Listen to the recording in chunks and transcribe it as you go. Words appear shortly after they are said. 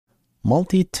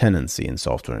Multi-tenancy in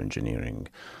software engineering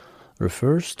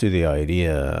refers to the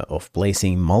idea of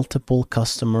placing multiple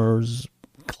customers,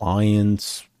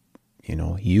 clients,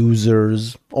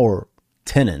 users, or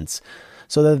tenants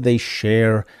so that they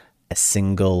share a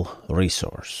single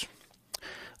resource.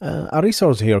 A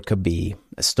resource here could be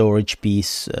a storage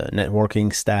piece, a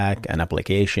networking stack, an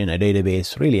application, a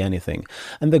database, really anything.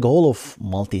 And the goal of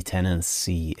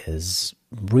multi-tenancy is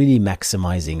really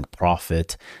maximizing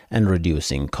profit and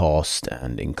reducing cost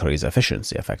and increase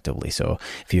efficiency effectively. So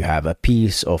if you have a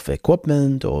piece of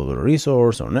equipment or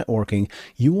resource or networking,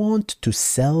 you want to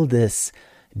sell this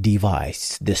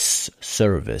device, this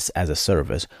service as a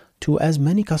service to as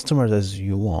many customers as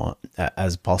you want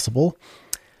as possible,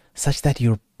 such that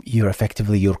your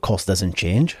cost doesn't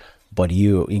change, but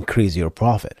you increase your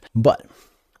profit. But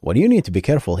what you need to be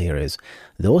careful here is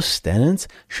those tenants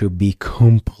should be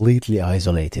completely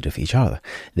isolated of each other.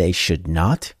 They should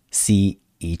not see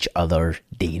each other's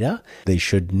data. They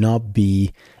should not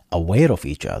be aware of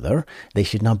each other. They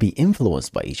should not be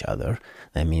influenced by each other.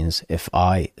 That means if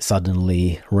I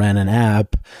suddenly ran an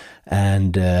app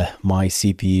and my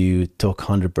CPU took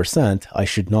 100%, I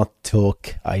should not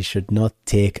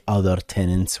take other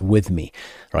tenants with me,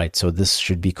 right? So this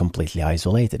should be completely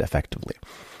isolated effectively,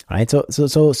 right?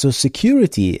 So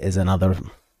security is another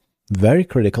very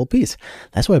critical piece.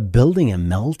 That's why building a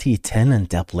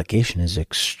multi-tenant application is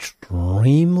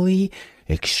extremely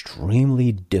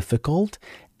difficult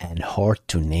and hard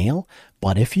to nail.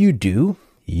 But if you do,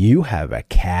 you have a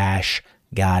cash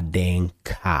goddamn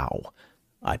cow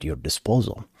at your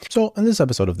disposal. So in this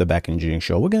episode of the Backend Engineering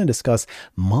Show, we're going to discuss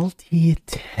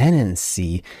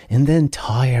multi-tenancy in the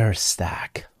entire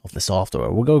stack of the software.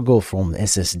 We're going to go from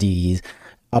SSDs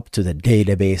up to the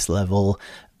database level,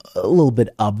 a little bit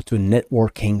up to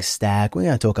networking stack. We're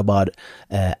going to talk about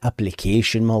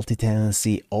application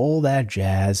multi-tenancy, all that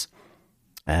jazz.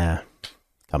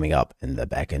 Coming up in the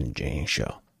Backend Engineering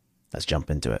Show. Let's jump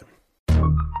into it.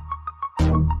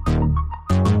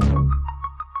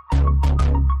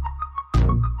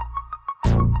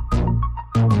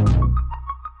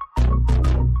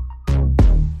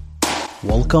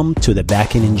 Welcome to the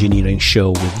Backend Engineering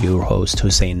Show with your host,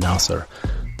 Hussein Nasser.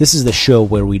 This is the show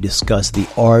where we discuss the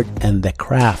art and the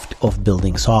craft of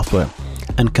building software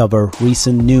and cover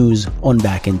recent news on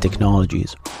backend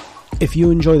technologies. If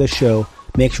you enjoy the show,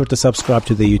 make sure to subscribe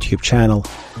to the YouTube channel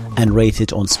and rate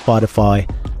it on Spotify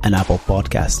and Apple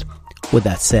Podcast. With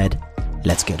that said,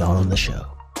 let's get on the show.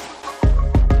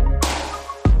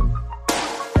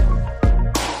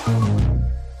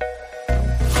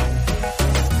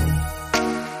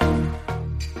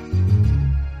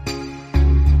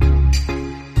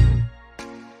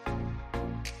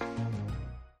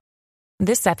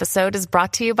 This episode is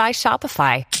brought to you by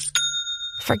Shopify.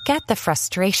 Forget the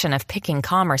frustration of picking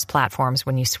commerce platforms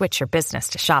when you switch your business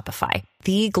to Shopify,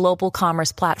 the global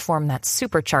commerce platform that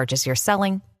supercharges your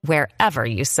selling wherever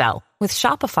you sell. With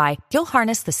Shopify, you'll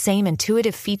harness the same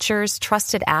intuitive features,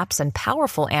 trusted apps, and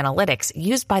powerful analytics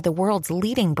used by the world's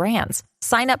leading brands.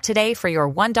 Sign up today for your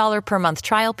 $1 per month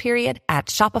trial period at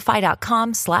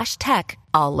shopify.com/tech,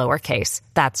 all lowercase.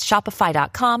 That's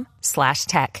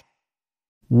shopify.com/tech.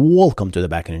 Welcome to the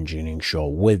Backend Engineering Show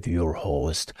with your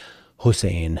host,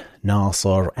 Hussein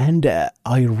Nasser. And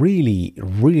I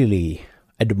really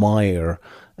admire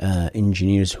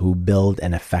engineers who build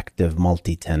an effective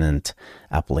multi-tenant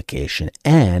application.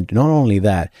 And not only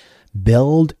that,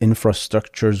 build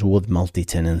infrastructures with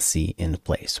multi-tenancy in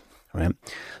place, right?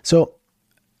 So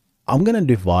I'm going to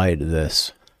divide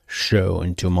this show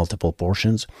into multiple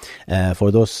portions. For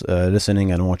those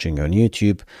listening and watching on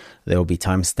YouTube, there will be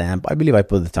timestamp. I believe I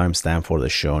put the timestamp for the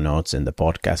show notes in the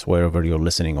podcast, wherever you're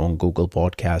listening, on Google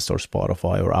Podcasts or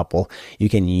Spotify or Apple. You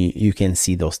can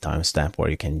see those timestamp where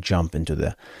you can jump into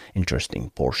the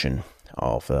interesting portion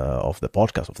of the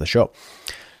podcast, of the show.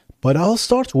 But I'll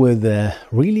start with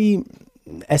really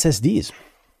SSDs,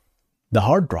 the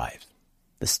hard drive,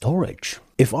 the storage.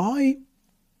 If I'm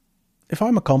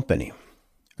a company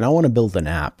and I want to build an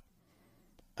app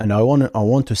and I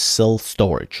want to sell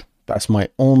storage, that's my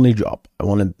only job. I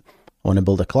want to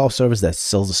build a cloud service that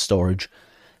sells the storage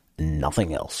and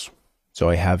nothing else. So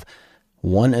I have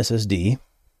one SSD,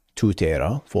 2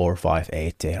 tera, 4, 5,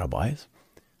 8 terabytes,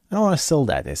 and I want to sell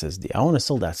that SSD. I want to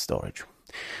sell that storage.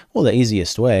 Well, the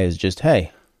easiest way is just,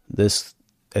 hey, this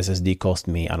SSD cost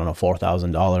me,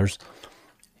 $4,000.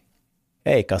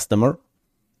 Hey, customer,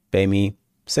 pay me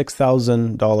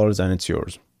 $6,000 and it's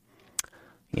yours.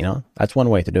 That's one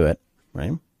way to do it,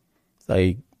 right? So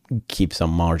you keep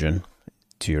some margin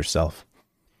to yourself.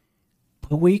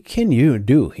 But what can you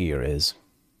do here is,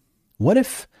 what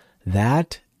if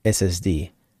that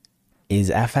SSD is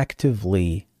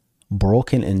effectively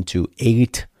broken into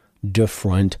 8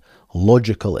 different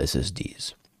logical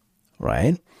SSDs,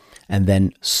 right? And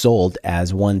then sold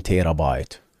as 1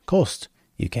 terabyte cost.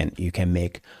 You can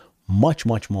make much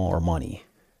more money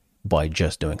by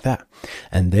just doing that.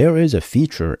 And there is a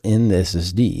feature in the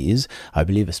SSDs, I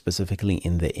believe specifically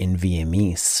in the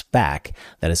NVMe spec,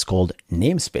 that is called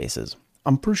namespaces.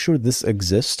 I'm pretty sure this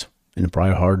exists in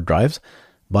prior hard drives,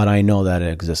 but I know that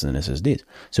it exists in SSDs.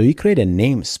 So you create a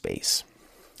namespace,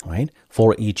 right,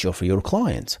 for each of your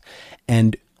clients.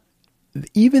 And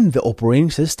even the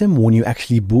operating system, when you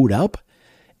actually boot up,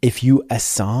 if you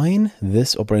assign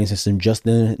this operating system just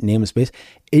the namespace,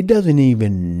 it doesn't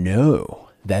even know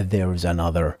that there is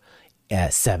another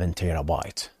 7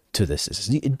 terabyte to this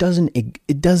SSD.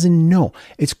 It doesn't know.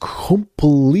 It's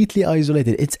completely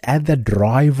isolated. It's at the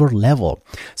driver level.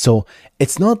 So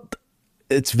it's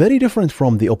very different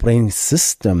from the operating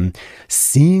system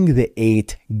seeing the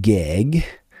 8 gig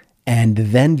and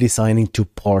then deciding to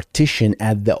partition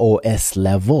at the OS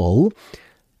level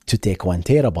to take 1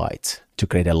 terabyte to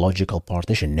create a logical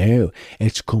partition. No,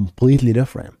 it's completely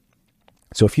different.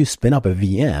 So if you spin up a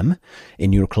VM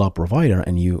in your cloud provider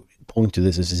and you point to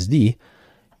this SSD,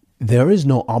 there is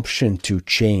no option to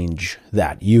change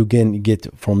that. You can get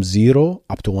from 0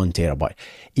 up to 1 terabyte.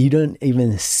 You don't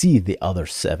even see the other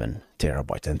 7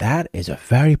 terabytes. And that is a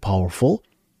very powerful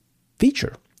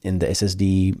feature in the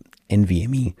SSD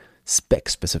NVMe spec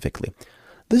specifically.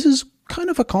 This is kind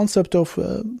of a concept of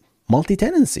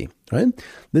multi-tenancy, right?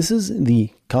 This is the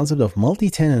concept of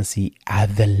multi-tenancy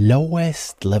at the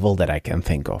lowest level that I can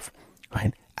think of,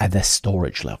 right? At the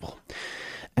storage level.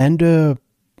 And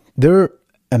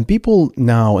people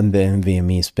now in the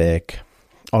NVMe spec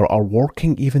are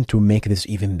working even to make this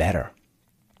even better,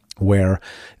 where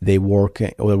they're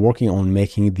working on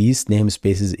making these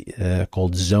namespaces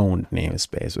called zoned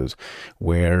namespaces,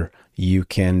 where you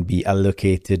can be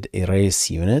allocated erase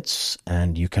units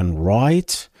and you can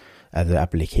write the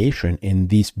application in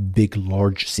these big,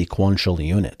 large sequential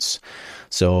units.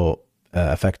 So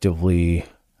effectively,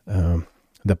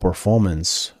 the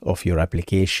performance of your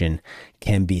application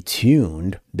can be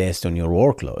tuned based on your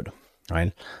workload,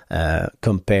 right?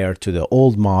 Compared to the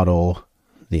old model,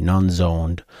 the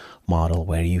non-zoned model,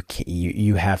 where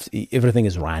you have everything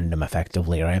is random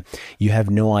effectively, right? You have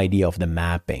no idea of the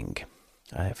mapping.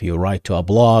 If you write to a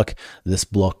block, this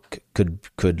block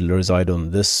could reside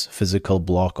on this physical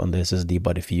block on the SSD,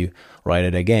 but if you write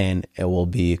it again, it will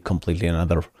be completely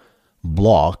another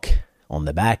block on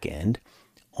the back end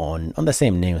on the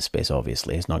same namespace.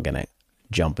 Obviously, it's not gonna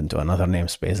jump into another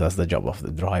namespace. That's the job of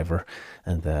the driver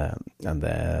and the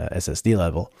SSD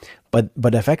level. But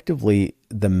effectively,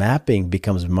 the mapping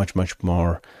becomes much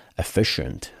more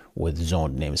efficient with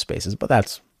zoned namespaces. But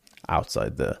that's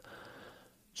outside the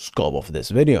scope of this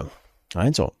video,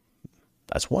 right? So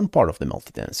that's one part of the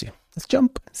multi-tenancy. Let's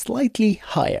jump slightly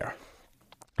higher.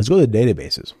 Let's go to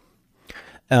databases.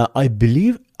 I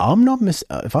believe,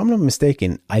 if I'm not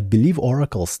mistaken, I believe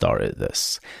Oracle started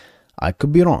this. I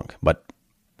could be wrong, but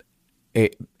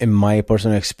in my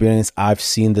personal experience, I've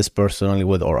seen this personally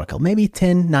with Oracle. Maybe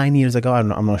 9 years ago,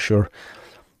 I'm not sure.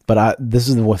 But this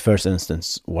is the first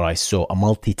instance where I saw a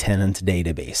multi-tenant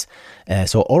database.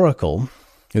 So Oracle,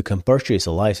 you can purchase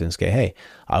a license. Okay, hey,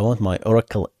 I want my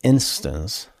Oracle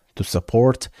instance to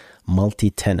support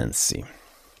multi-tenancy.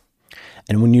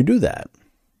 And when you do that,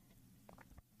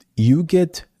 you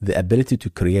get the ability to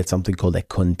create something called a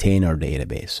container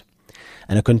database.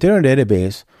 And a container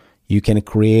database, you can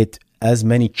create as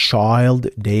many child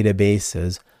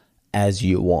databases as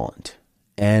you want.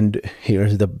 And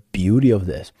here's the beauty of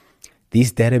this.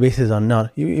 These databases are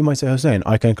not, you might say, Hussein,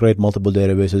 I can create multiple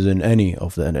databases in any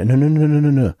of them.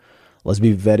 No. Let's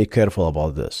be very careful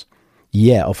about this.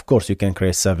 Yeah, of course, you can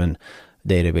create 7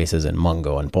 databases in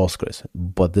Mongo and Postgres,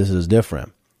 but this is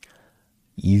different.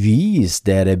 These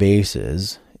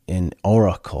databases in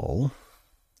Oracle,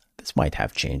 this might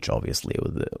have changed, obviously,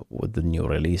 with the new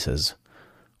releases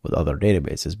with other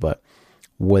databases, but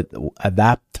at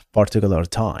that particular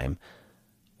time,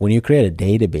 when you create a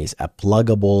database, a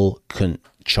pluggable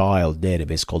child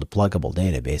database called a pluggable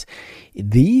database,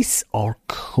 these are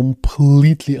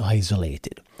completely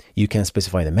isolated. You can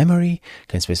specify the memory, you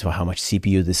can specify how much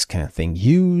CPU this kind of thing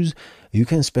use, you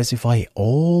can specify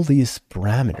all these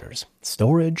parameters,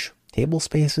 storage, table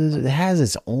spaces. It has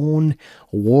its own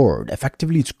world.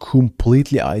 Effectively, it's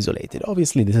completely isolated.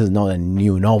 Obviously, this is not a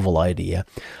new novel idea.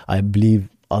 I believe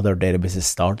other databases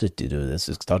started to do this.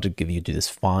 It started to give you to this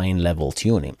fine level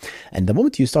tuning. And the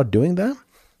moment you start doing that,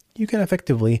 you can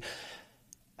effectively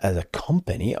as a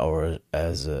company or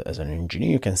as an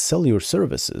engineer, you can sell your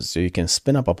services. So you can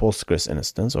spin up a Postgres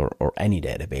instance or any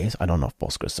database. I don't know if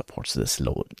Postgres supports this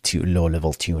low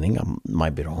level tuning. I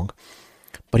might be wrong.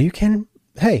 But you can,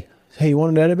 hey, you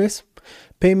want a database?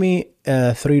 Pay me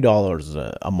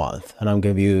 $3 a month and I'll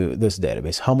give you this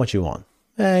database. How much you want?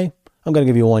 Hey, I'm going to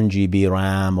give you 1 GB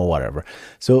RAM or whatever.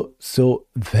 So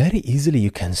very easily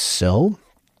you can sell.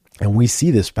 And we see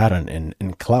this pattern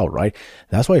in cloud, right?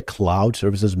 That's why cloud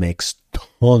services makes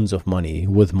tons of money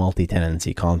with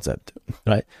multi-tenancy concept,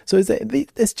 right? So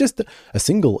it's just a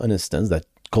single instance that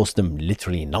costs them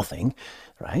literally nothing,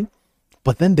 right?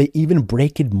 But then they even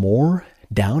break it more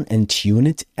down and tune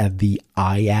it at the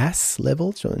IaaS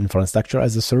level, so infrastructure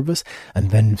as a service, and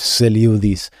then sell you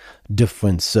these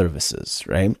different services,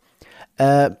 right?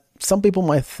 Some people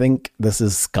might think this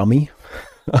is scummy.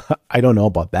 I don't know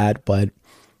about that, but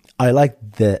I like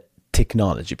the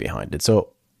technology behind it.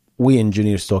 So we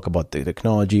engineers talk about the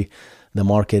technology, the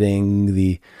marketing,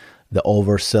 the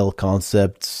oversell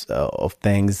concepts of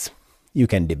things. You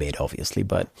can debate, obviously,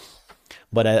 but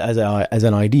as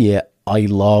an idea, I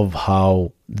love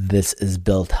how this is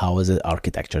built. How is it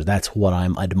architecture? That's what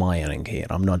I'm admiring here.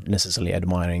 I'm not necessarily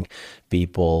admiring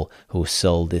people who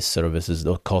sell these services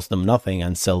that cost them nothing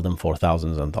and sell them for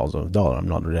thousands and thousands of dollars. I'm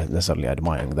not necessarily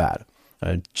admiring that.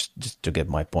 Just to get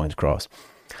my point across.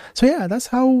 So yeah, that's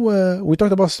how we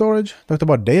talked about storage, talked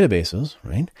about databases,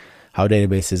 right? How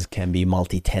databases can be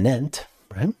multi-tenant,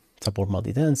 right? Support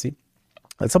multi-tenancy.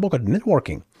 Let's talk about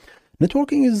networking.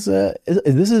 Networking is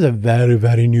this is a very,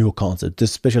 very new concept,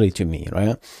 especially to me,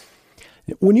 right?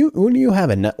 When you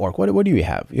have a network, what do you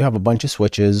have? You have a bunch of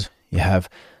switches. You have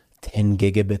 10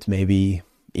 gigabit maybe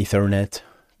Ethernet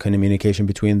communication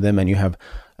between them, and you have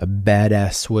a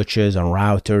badass switches and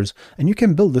routers, and you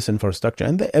can build this infrastructure,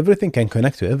 and everything can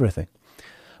connect to everything.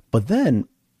 But then,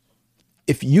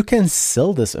 if you can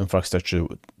sell this infrastructure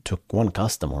to one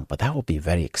customer, but that would be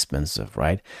very expensive,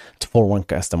 right? For one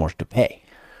customer to pay.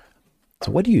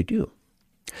 So what do?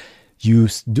 You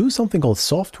do something called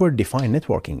software-defined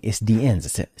networking,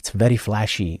 SDNs. It's a very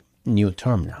flashy new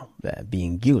term now,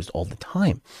 being used all the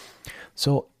time.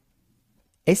 So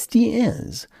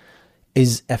SDNs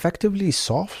is effectively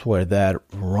software that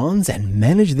runs and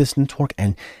manages this network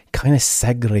and kind of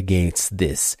segregates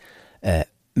this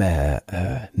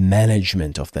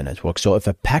management of the network. So if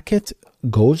a packet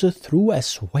goes through a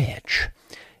switch,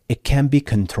 it can be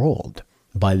controlled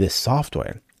by this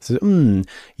software. So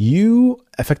you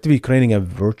effectively creating a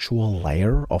virtual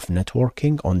layer of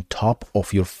networking on top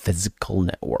of your physical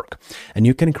network, and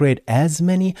you can create as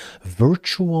many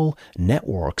virtual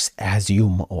networks as you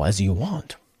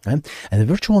want. Right? And the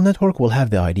virtual network will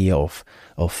have the idea of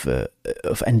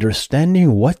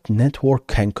understanding what network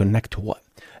can connect to what.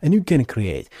 And you can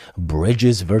create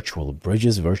virtual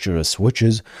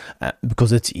switches,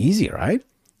 because it's easy, right?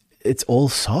 It's all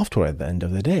software at the end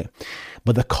of the day.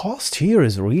 But the cost here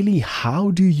is really, how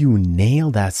do you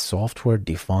nail that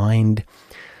software-defined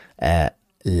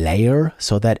layer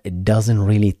so that it doesn't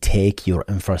really take your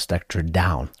infrastructure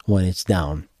down when it's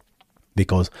down?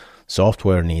 Because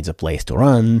software needs a place to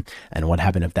run, and what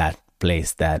happened if that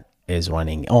place that is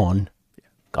running on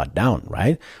got down,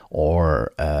 right?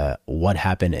 Or what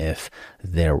happened if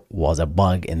there was a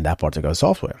bug in that particular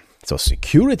software? So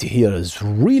security here is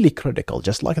really critical,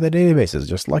 just like the databases,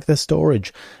 just like the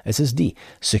storage SSD.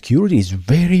 Security is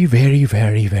very, very,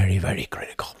 very, very, very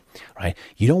critical, right?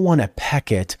 You don't want a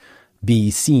packet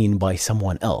be seen by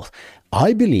someone else.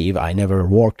 I believe, I never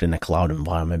worked in a cloud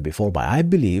environment before, but I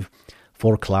believe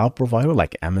for cloud provider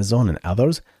like Amazon and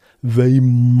others, they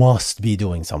must be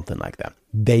doing something like that.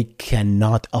 They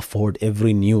cannot afford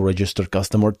every new registered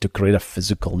customer to create a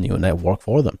physical new network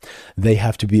for them. They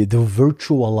have to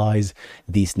virtualize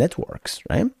these networks,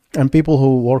 right? And people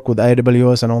who work with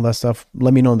AWS and all that stuff,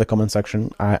 let me know in the comment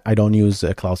section. I don't use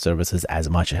cloud services as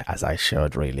much as I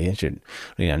should, really. I should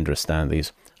really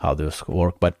understand how this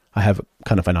work, but I have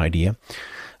kind of an idea.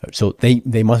 So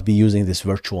they must be using this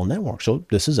virtual network. So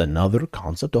this is another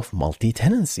concept of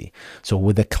multi-tenancy. So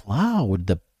with the cloud,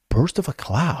 the burst of a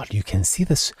cloud, you can see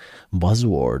this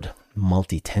buzzword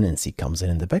multi-tenancy comes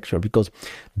in the picture, because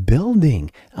building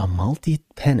a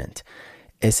multi-tenant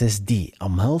SSD, a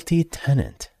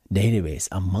multi-tenant database,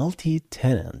 a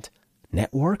multi-tenant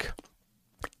network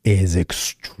is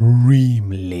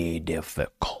extremely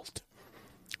difficult,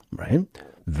 right?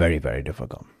 Very, very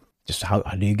difficult. Just how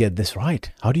do you get this right?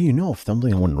 How do you know if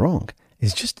something went wrong?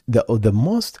 It's just the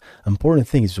most important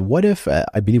thing is, what if,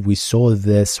 I believe we saw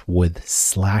this with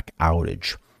Slack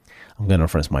outage. I'm going to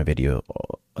reference my video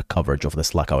coverage of the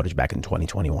Slack outage back in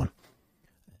 2021.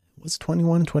 was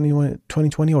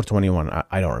 2020 or 21.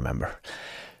 I don't remember.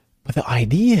 But the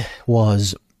idea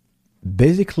was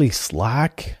basically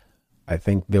Slack. I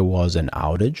think there was an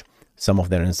outage. Some of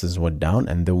their instances went down,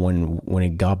 and then when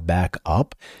it got back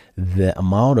up, the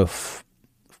amount of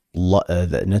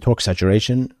the network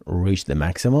saturation reached the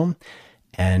maximum,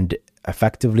 and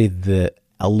effectively the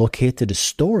allocated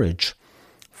storage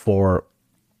for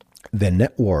the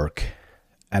network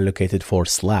allocated for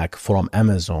Slack from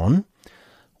Amazon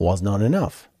was not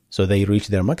enough. So they reached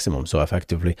their maximum. So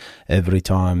effectively, every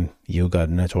time you got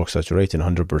network saturated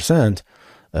 100%,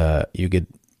 you get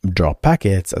drop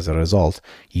packets. As a result,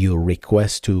 your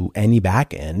request to any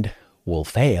backend will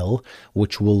fail,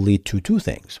 which will lead to two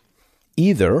things.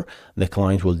 Either the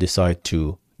client will decide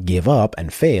to give up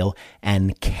and fail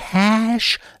and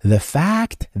cache the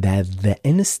fact that the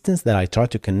instance that I tried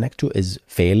to connect to is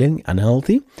failing,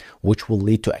 unhealthy, which will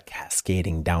lead to a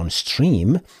cascading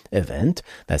downstream event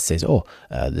that says,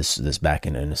 this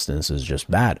backend instance is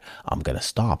just bad. I'm going to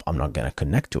stop. I'm not going to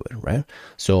connect to it, right?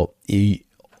 So,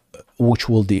 which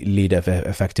will lead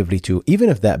effectively to, even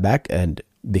if that backend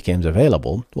becomes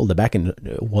available, well, the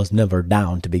backend was never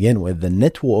down to begin with. The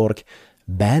network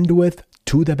bandwidth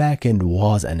to the backend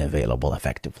was unavailable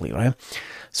effectively, right?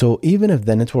 So even if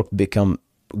the network become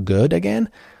good again,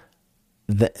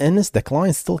 the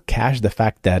client still cache the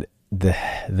fact that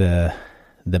the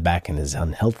backend is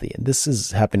unhealthy. And this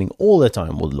is happening all the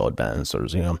time with load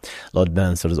balancers. Load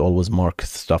balancers always mark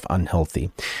stuff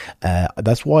unhealthy.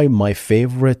 That's why my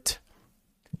favorite,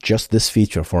 just this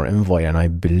feature for Envoy, and I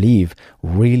believe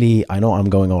really, I know I'm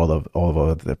going all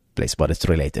over the place, but it's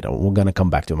related. We're going to come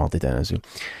back to multi-tenancy.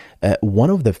 One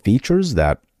of the features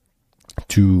that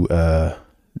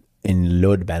in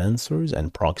load balancers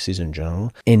and proxies in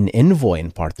general, in Envoy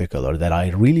in particular, that I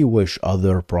really wish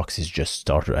other proxies just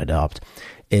start to adopt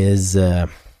is, I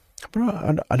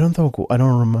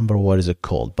don't remember what is it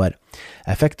called, but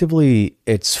effectively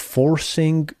it's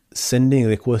forcing sending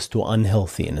requests to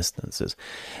unhealthy instances.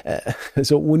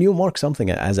 So when you mark something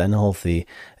as unhealthy,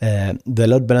 the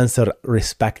load balancer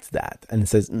respects that and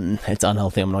says, it's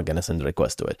unhealthy, I'm not going to send a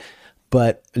request to it.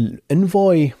 But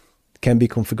Envoy can be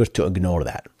configured to ignore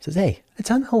that. It says, hey, it's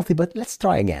unhealthy, but let's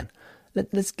try again.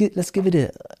 Let's give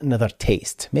it another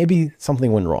taste. Maybe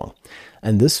something went wrong.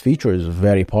 And this feature is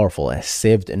very powerful and has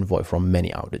saved Envoy from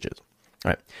many outages.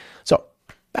 All right. So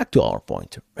back to our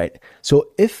point, right?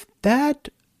 So if that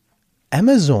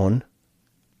Amazon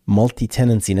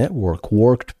multi-tenancy network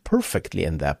worked perfectly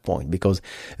in that point, because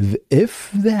if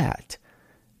that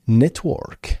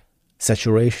network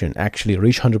saturation actually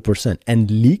reached 100%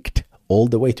 and leaked all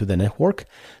the way to the network,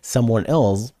 someone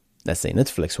else, let's say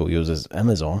Netflix, who uses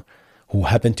Amazon, who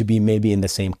happened to be maybe in the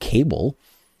same cable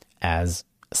as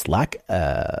Slack's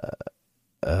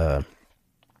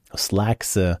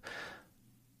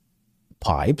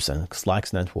pipes and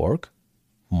Slack's network,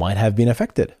 might have been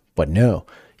affected. But no,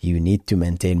 you need to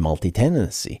maintain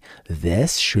multi-tenancy.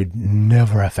 This should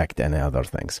never affect any other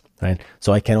things, right?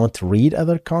 So I cannot read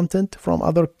other content from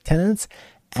other tenants,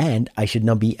 and I should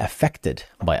not be affected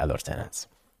by other tenants,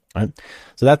 right?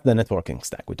 So that's the networking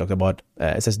stack. We talked about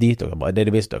SSD, talked about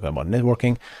database, talked about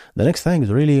networking. The next thing is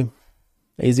really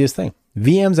the easiest thing.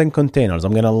 VMs and containers.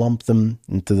 I'm going to lump them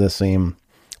into the same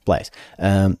place.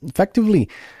 Effectively,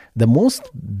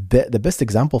 the best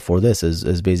example for this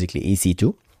is basically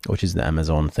EC2, which is the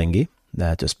Amazon thingy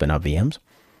to spin up VMs,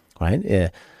 right?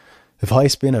 If I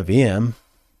spin a VM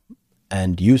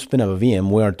and you spin up a VM,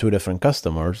 we are two different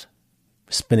customers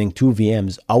spinning two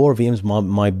VMs. Our VMs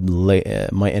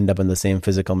might end up in the same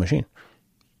physical machine.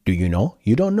 Do you know?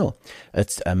 You don't know.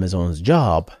 It's Amazon's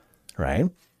job, right,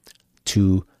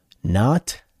 to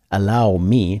not allow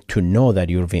me to know that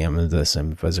your VM is the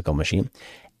same physical machine.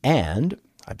 And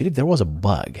I believe there was a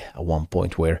bug at one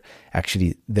point where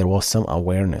actually there was some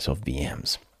awareness of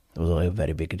VMs. It was a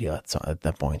very big deal at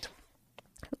that point,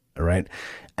 right?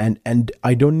 And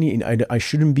I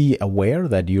shouldn't be aware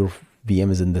that your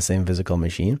VM is in the same physical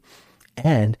machine.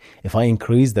 And if I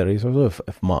increase the resources,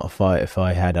 if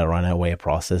I had a runaway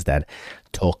process that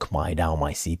took down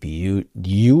my CPU,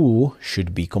 you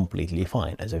should be completely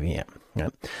fine as a VM.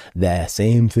 Right? The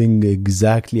same thing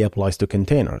exactly applies to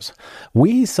containers.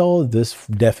 We saw this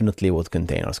definitely with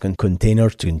containers. Container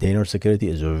security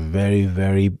is a very,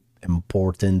 very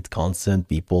important concept.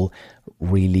 People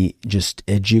really just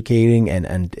educating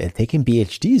and taking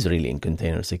PhDs really in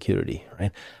container security,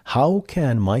 right? How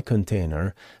can my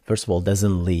container, first of all,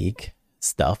 doesn't leak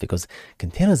stuff, because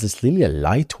containers is really a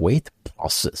lightweight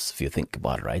process if you think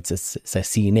about it, right? It's a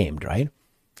C named, right?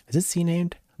 Is it C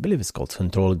named? I believe it's called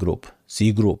control group.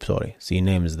 C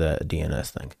name is the DNS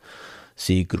thing.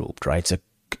 C group, right? It's a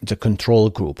it's a control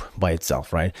group by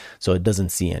itself, right? So it doesn't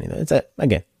see anything. It's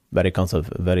again, very concept,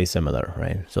 very similar,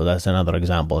 right? So that's another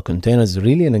example. Containers is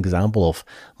really an example of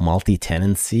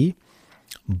multi-tenancy,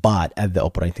 but at the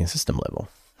operating system level.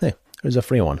 Hey, there's a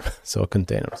free one. So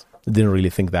containers. I didn't really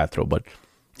think that through, but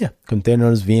yeah,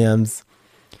 containers, VMs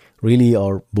really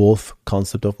are both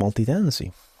concept of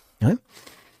multi-tenancy, right?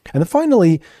 And then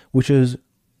finally, which is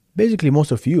basically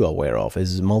most of you are aware of,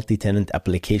 is multi-tenant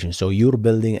application. So you're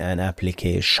building an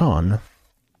application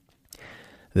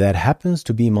that happens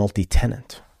to be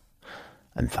multi-tenant.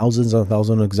 And thousands of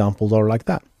examples are like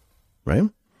that, right?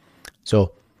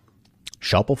 So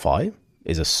Shopify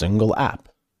is a single app,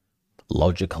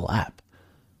 logical app,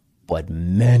 but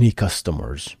many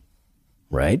customers,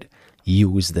 right,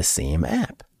 use the same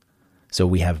app. So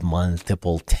we have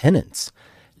multiple tenants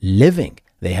living.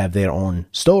 They have their own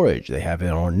storage. They have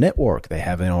their own network. They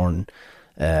have their own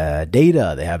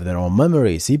data. They have their own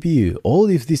memory, CPU. All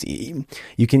of this, you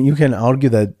can argue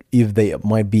that if they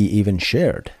might be even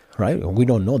shared, right? We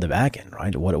don't know the backend,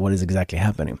 right? What is exactly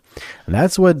happening, and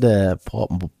that's what the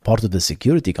part of the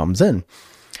security comes in.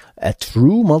 A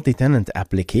true multi-tenant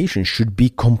application should be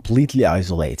completely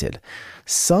isolated.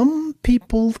 Some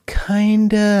people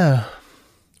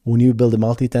when you build a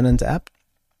multi-tenant app,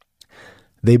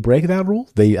 they break that rule.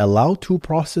 They allow two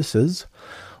processes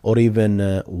or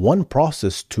even one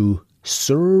process to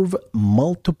serve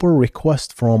multiple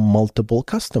requests from multiple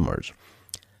customers.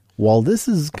 While this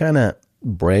is kind of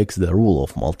breaks the rule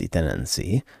of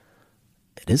multi-tenancy,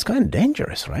 it is kind of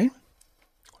dangerous, right?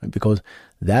 Because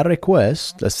that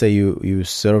request, let's say you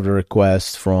serve a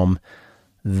request from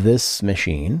this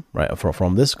machine, right,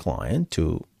 from this client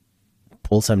to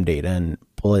pull some data and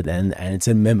pull it in, and it's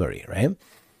in memory, right?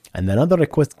 And another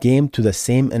request came to the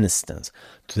same instance,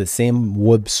 to the same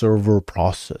web server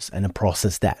process, and it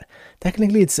processed that.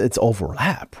 Technically, it's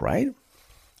overlap, right?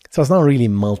 So it's not really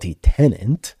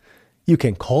multi-tenant. You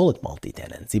can call it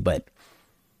multi-tenancy, but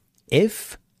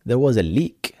if there was a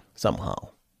leak somehow,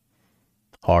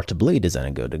 Heartbleed is a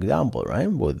good example,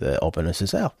 right? With the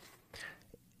OpenSSL.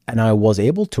 And I was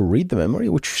able to read the memory,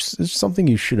 which is something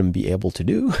you shouldn't be able to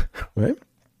do, right?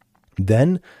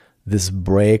 Then this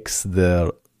breaks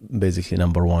the basically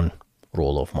number one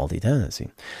rule of multi-tenancy.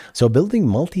 So building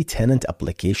multi-tenant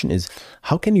application is,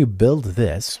 how can you build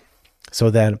this so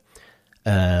that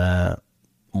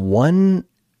one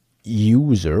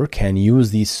user can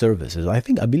use these services? I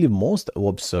believe most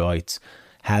websites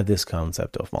have this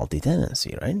concept of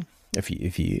multi-tenancy, right? If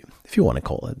you want to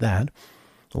call it that.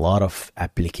 A lot of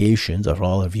applications, a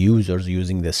lot of users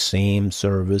using the same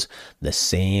service, the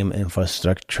same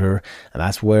infrastructure, and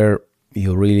that's where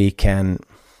you really can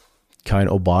kind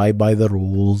of abide by the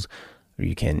rules.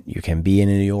 You can be in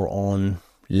your own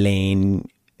lane,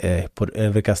 put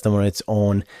every customer its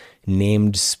own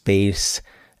named space,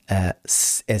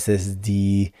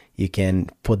 SSD. You can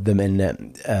put them in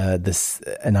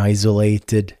an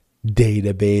isolated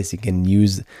database. You can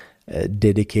use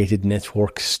dedicated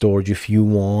network storage if you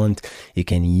want. You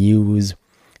can use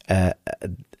their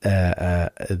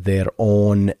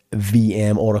own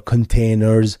VM or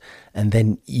containers, and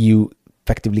then you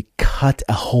effectively cut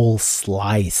a whole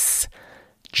slice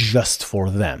just for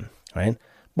them, right?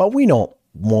 But we know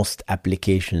most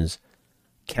applications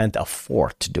can't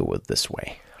afford to do it this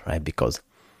way, right? Because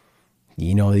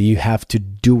you have to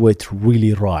do it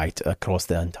really right across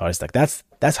the entire stack.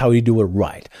 That's how you do it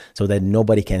right, so that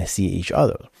nobody can see each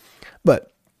other.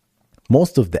 But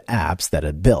most of the apps that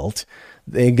are built,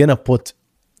 they're gonna put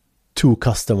two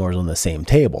customers on the same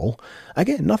table.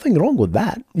 Again, nothing wrong with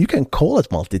that. You can call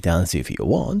it multi-tenancy if you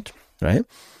want, right?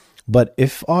 But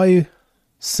if I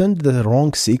send the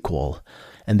wrong SQL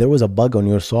and there was a bug on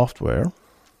your software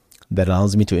that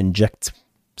allows me to inject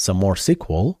some more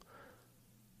SQL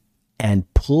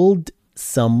and pulled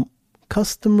some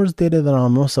customers' data that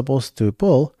I'm not supposed to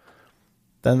pull,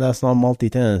 then that's not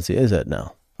multi-tenancy, is it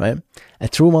now, right? A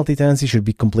true multi-tenancy should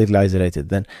be completely isolated.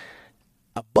 Then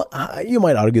you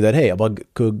might argue that, hey, a bug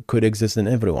could exist in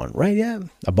everyone, right? Yeah,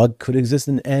 a bug could exist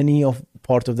in any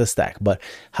part of the stack, but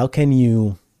how can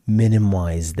you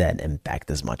minimize that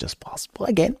impact as much as possible?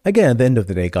 Again, at the end of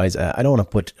the day, guys, I don't want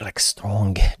to put like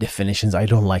strong definitions. I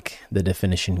don't like the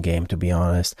definition game, to be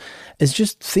honest. It's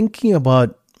just thinking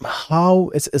about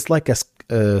how it's like a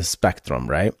spectrum,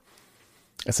 right?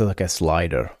 It's like a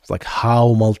slider. It's like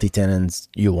how multi-tenants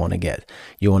you want to get.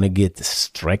 You want to get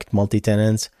strict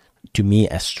multi-tenants. To me,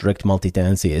 a strict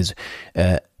multi-tenancy is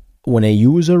when a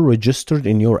user registered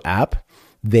in your app,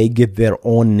 they get their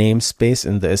own namespace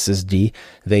in the SSD.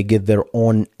 They get their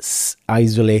own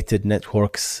isolated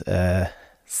networks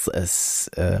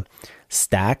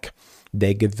stack.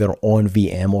 They get their own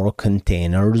VM or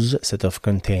containers, set of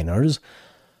containers,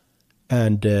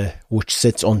 and which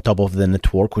sits on top of the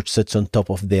network, which sits on top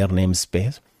of their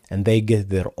namespace, and they get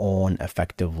their own,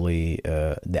 effectively,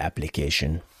 the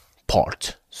application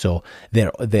part. So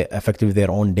they're effectively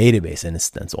their own database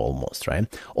instance almost, right?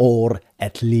 Or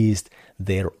at least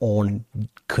their own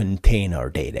container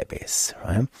database,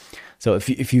 right? So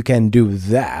if you can do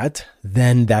that,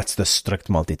 then that's the strict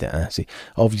multi-tenancy.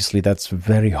 Obviously, that's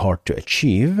very hard to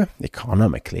achieve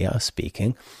economically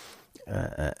speaking,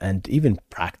 and even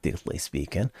practically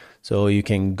speaking. So you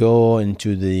can go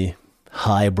into the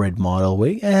hybrid model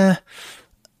where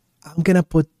I'm gonna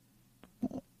put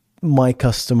my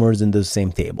customers in the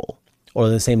same table or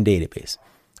the same database,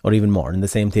 or even more in the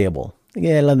same table.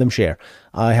 Yeah, let them share.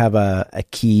 I have a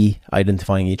key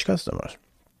identifying each customer,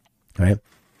 right?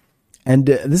 And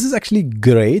this is actually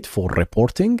great for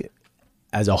reporting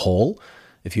as a whole.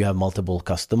 If you have multiple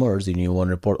customers and you want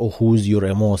to report, who's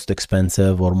your most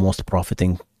expensive or most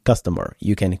profiting customer,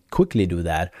 you can quickly do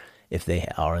that if they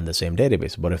are in the same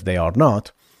database. But if they are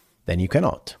not, then you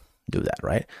cannot do that,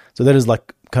 right? So there is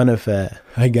like kind of,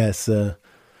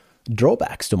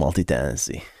 drawbacks to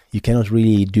multi-tenancy. You cannot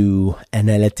really do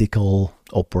analytical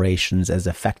operations as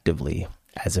effectively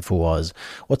as if it was,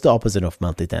 what's the opposite of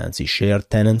multi-tenancy? Shared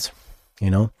tenants,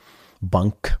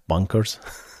 bunkers.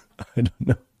 I don't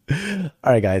know.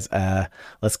 All right, guys,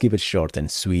 let's keep it short and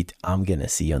sweet. I'm going to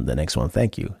see you on the next one.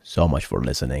 Thank you so much for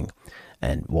listening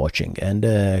and watching. And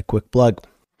quick plug.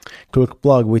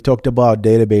 We talked about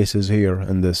databases here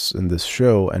in this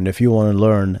show, and if you want to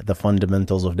learn the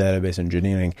fundamentals of database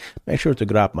engineering, make sure to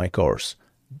grab my course,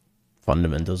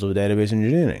 Fundamentals of Database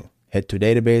Engineering. Head to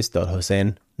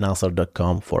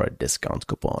database.hosainnasser.com for a discount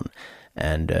coupon.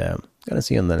 And gonna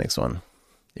see you on the next one.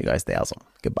 You guys stay awesome.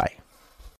 Goodbye.